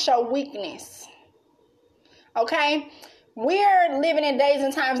don't show weakness. Okay? We're living in days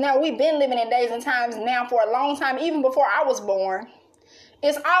and times now. We've been living in days and times now for a long time, even before I was born.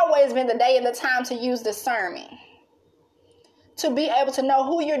 It's always been the day and the time to use discernment. To be able to know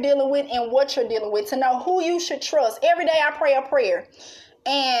who you're dealing with and what you're dealing with. To know who you should trust. Every day I pray a prayer.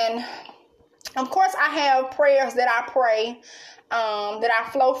 And of course I have prayers that I pray, that I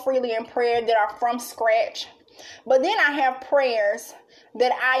flow freely in prayer, that are from scratch. But then I have prayers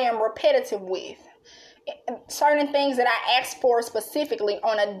that I am repetitive with. Certain things that I ask for specifically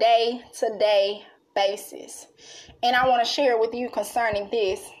on a day-to-day basis. And I want to share with you concerning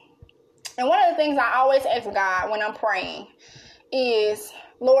this. And one of the things I always ask God when I'm praying is,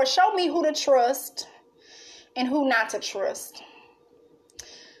 Lord, show me who to trust and who not to trust.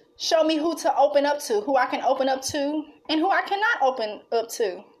 Show me who to open up to, who I can open up to, and who I cannot open up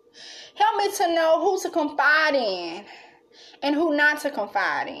to. Help me to know who to confide in and who not to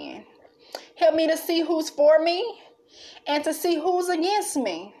confide in. Help me to see who's for me and to see who's against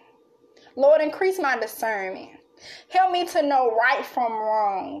me. Lord, increase my discernment. Help me to know right from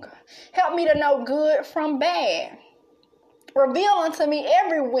wrong. Help me to know good from bad. Reveal unto me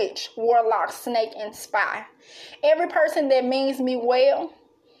every witch, warlock, snake, and spy. Every person that means me well.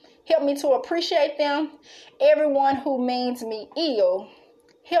 Help me to appreciate them. Everyone who means me ill.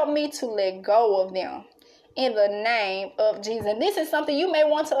 Help me to let go of them in the name of Jesus. And this is something you may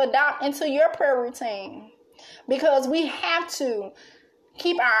want to adopt into your prayer routine, because we have to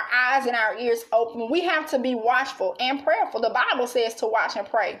keep our eyes and our ears open. We have to be watchful and prayerful. The Bible says to watch and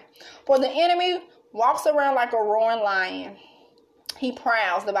pray. For the enemy walks around like a roaring lion. He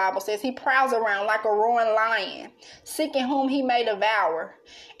prowls, the Bible says. He prowls around like a roaring lion, seeking whom he may devour.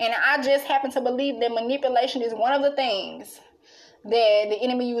 And I just happen to believe that manipulation is one of the things that the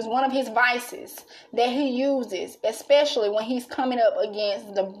enemy uses, one of his vices that he uses, especially when he's coming up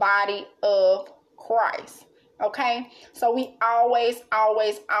against the body of Christ. Okay? So we always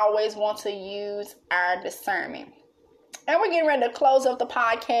want to use our discernment. And we're getting ready to close up the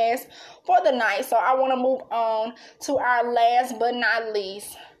podcast for the night. So I want to move on to our last but not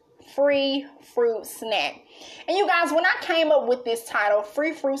least, free fruit snack. And you guys, when I came up with this title,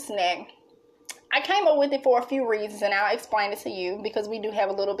 free fruit snack, I came up with it for a few reasons, and I'll explain it to you because we do have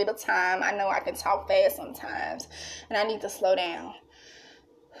a little bit of time. I know I can talk fast sometimes, and I need to slow down.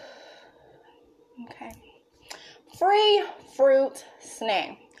 Okay. Free fruit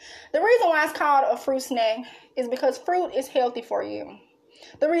snack. The reason why it's called a fruit snack is because fruit is healthy for you.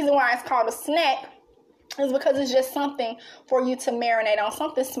 The reason why it's called a snack is because it's just something for you to marinate on,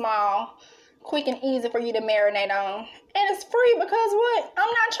 something small, quick and easy for you to marinate on. And it's free because what? I'm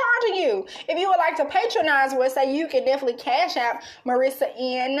not charging you. If you would like to patronize with, say, you can definitely cash out Marissa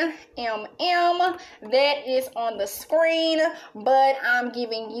NMM. That is on the screen. But I'm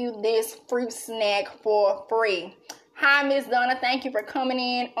giving you this fruit snack for free. Hi, Miss Donna. Thank you for coming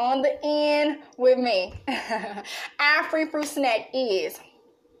in on the end with me. Our free fruit snack is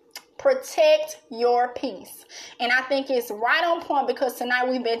protect your peace. And I think it's right on point because tonight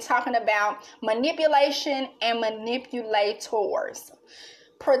we've been talking about manipulation and manipulators.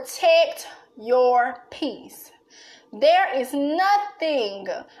 Protect your peace. There is nothing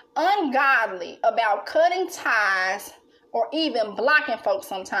ungodly about cutting ties or even blocking folks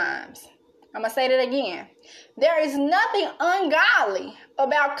sometimes. I'm going to say that again. There is nothing ungodly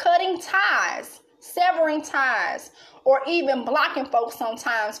about cutting ties, severing ties, or even blocking folks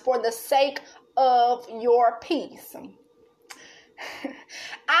sometimes for the sake of your peace.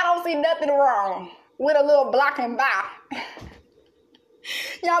 I don't see nothing wrong with a little block and buy.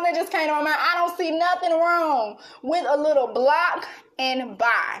 Y'all, that just came to my mind. I don't see nothing wrong with a little block and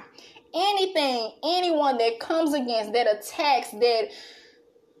buy. Anything, anyone that comes against, that attacks, that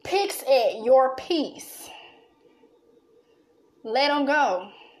picks at your peace, let them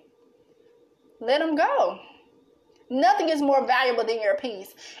go. Let them go. Nothing is more valuable than your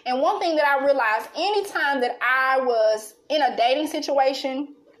peace. And one thing that I realized, anytime that I was in a dating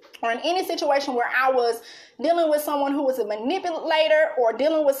situation or in any situation where I was dealing with someone who was a manipulator, or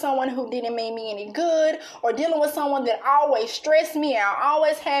dealing with someone who didn't mean me any good, or dealing with someone that always stressed me out,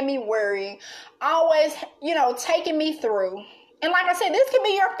 always had me worried, always, taking me through, And like I said, this could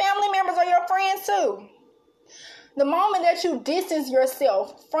be your family members or your friends too. The moment that you distance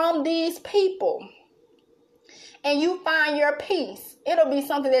yourself from these people and you find your peace, it'll be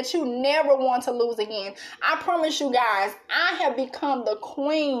something that you never want to lose again. I promise you guys, I have become the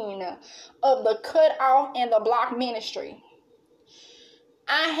queen of the cut off and the block ministry.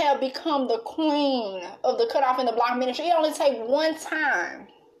 I have become the queen of the cut off and the block ministry. It only takes one time.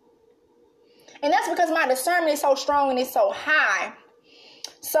 And that's because my discernment is so strong and it's so high.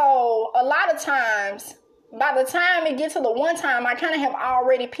 So a lot of times, by the time it gets to the one time, I kind of have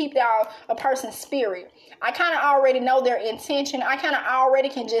already peeped out a person's spirit. I kind of already know their intention. I kind of already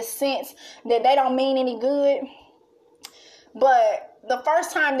can just sense that they don't mean any good. But the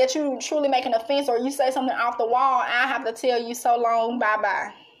first time that you truly make an offense or you say something off the wall, I have to tell you so long,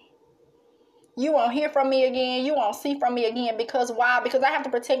 bye-bye. You won't hear from me again. You won't see from me again. Because why? Because I have to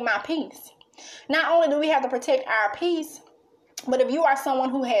protect my peace. Not only do we have to protect our peace, but if you are someone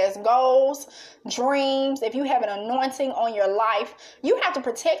who has goals, dreams, if you have an anointing on your life, you have to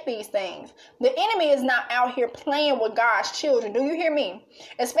protect these things. The enemy is not out here playing with God's children. Do you hear me?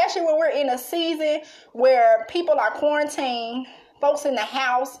 Especially when we're in a season where people are quarantined, folks in the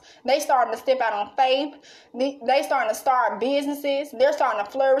house, they starting to step out on faith. They starting to start businesses. They're starting to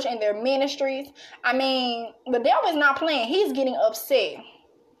flourish in their ministries. I mean, the devil is not playing. He's getting upset.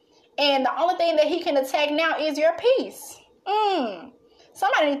 And the only thing that he can attack now is your peace.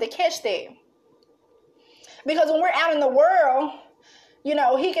 Somebody needs to catch that. Because when we're out in the world, you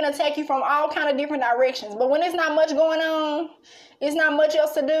know, he can attack you from all kind of different directions. But when there's not much going on, it's not much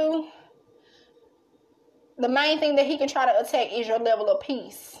else to do, the main thing that he can try to attack is your level of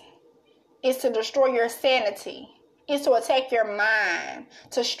peace. It's to destroy your sanity. It's to attack your mind,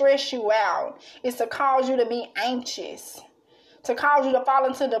 to stress you out. It's to cause you to be anxious, to cause you to fall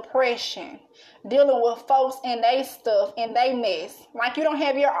into depression, dealing with folks and they stuff and they mess. Like you don't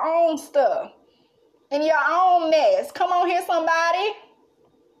have your own stuff and your own mess. Come on here, somebody.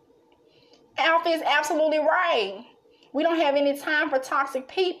 Alpha is absolutely right. We don't have any time for toxic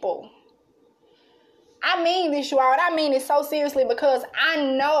people. I mean this, you all. And I mean it so seriously because I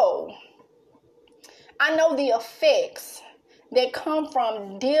know the effects that come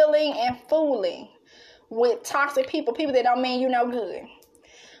from dealing and fooling with toxic people that don't mean you no good.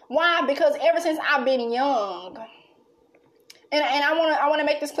 Why? Because ever since I've been young, and I want to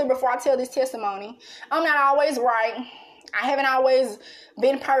make this clear before I tell this testimony, I'm not always right. I haven't always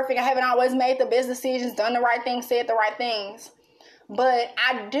been perfect. I haven't always made the best decisions, done the right things, said the right things. But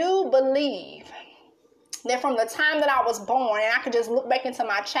I do believe that from the time that I was born, and I could just look back into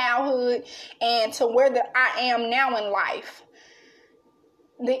my childhood and to where that I am now in life,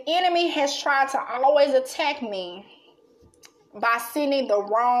 the enemy has tried to always attack me by sending the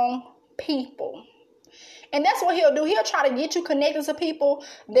wrong people. And that's what he'll do. He'll try to get you connected to people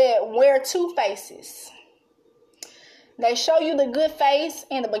that wear two faces. They show you the good face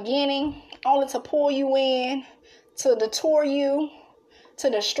in the beginning, only to pull you in, to detour you, to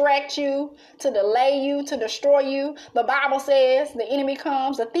distract you, to delay you, to destroy you. The Bible says the enemy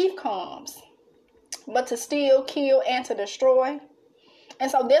comes, the thief comes, but to steal, kill, and to destroy. And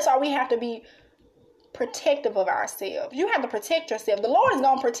so that's why we have to be protective of ourselves. You have to protect yourself. The Lord is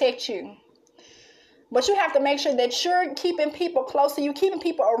going to protect you. But you have to make sure that you're keeping people close to you, keeping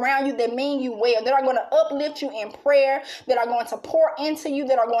people around you that mean you well, that are going to uplift you in prayer, that are going to pour into you,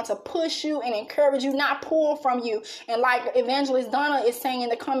 that are going to push you and encourage you, not pull from you. And like Evangelist Donna is saying in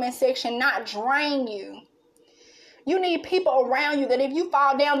the comment section, not drain you. You need people around you that if you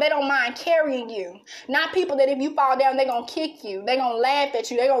fall down, they don't mind carrying you. Not people that if you fall down, they're going to kick you. They're going to laugh at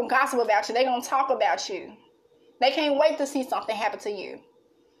you. They're going to gossip about you. They're going to talk about you. They can't wait to see something happen to you.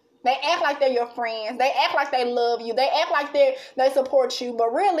 They act like they're your friends. They act like they love you. They act like they support you.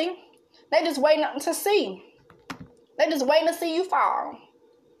 But really, they just waiting to see. They just waiting to see you fall.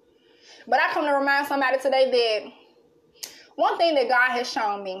 But I come to remind somebody today that one thing that God has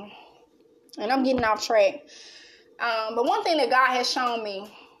shown me, and I'm getting off track, but one thing that God has shown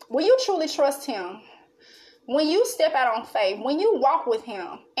me, when you truly trust him, when you step out on faith, when you walk with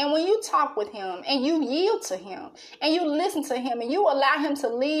him, and when you talk with him, and you yield to him, and you listen to him, and you allow him to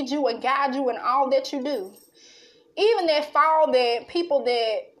lead you and guide you in all that you do, even that fall that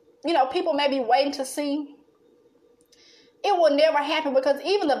people may be waiting to see, it will never happen, because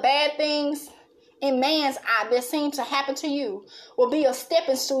even the bad things in man's eye that seem to happen to you will be a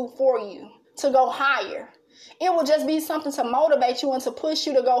stepping stool for you to go higher. It will just be something to motivate you and to push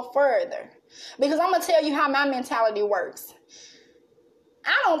you to go further. Because I'm going to tell you how my mentality works.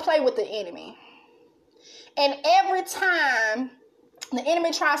 I don't play with the enemy. And every time the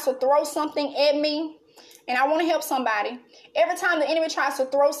enemy tries to throw something at me, and I want to help somebody. Every time the enemy tries to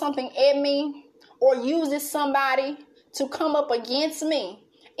throw something at me or uses somebody to come up against me,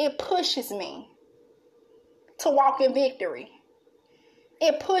 it pushes me to walk in victory.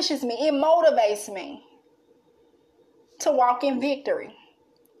 It pushes me. It motivates me to walk in victory,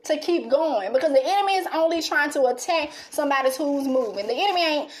 to keep going, because the enemy is only trying to attack somebody who's moving. The enemy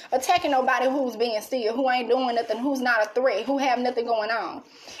ain't attacking nobody who's being still, who ain't doing nothing, who's not a threat, who have nothing going on.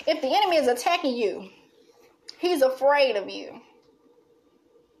 If the enemy is attacking you, he's afraid of you.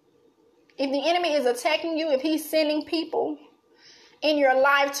 If the enemy is attacking you, if he's sending people in your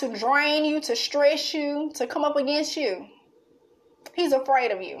life to drain you, to stress you, to come up against you, he's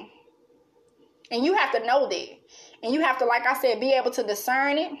afraid of you. And you have to know that. And you have to, like I said, be able to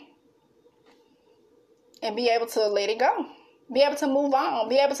discern it and be able to let it go. Be able to move on.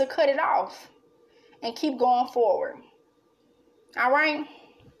 Be able to cut it off and keep going forward. All right?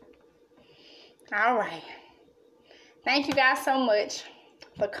 All right. Thank you guys so much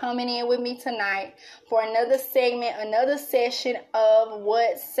for coming in with me tonight for another segment, another session of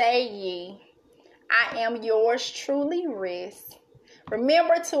What Say Ye. I am yours truly, Riz.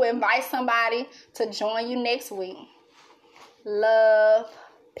 Remember to invite somebody to join you next week. Love,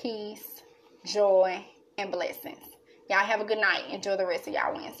 peace, joy, and blessings. Y'all have a good night. Enjoy the rest of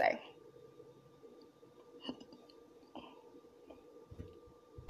y'all Wednesday.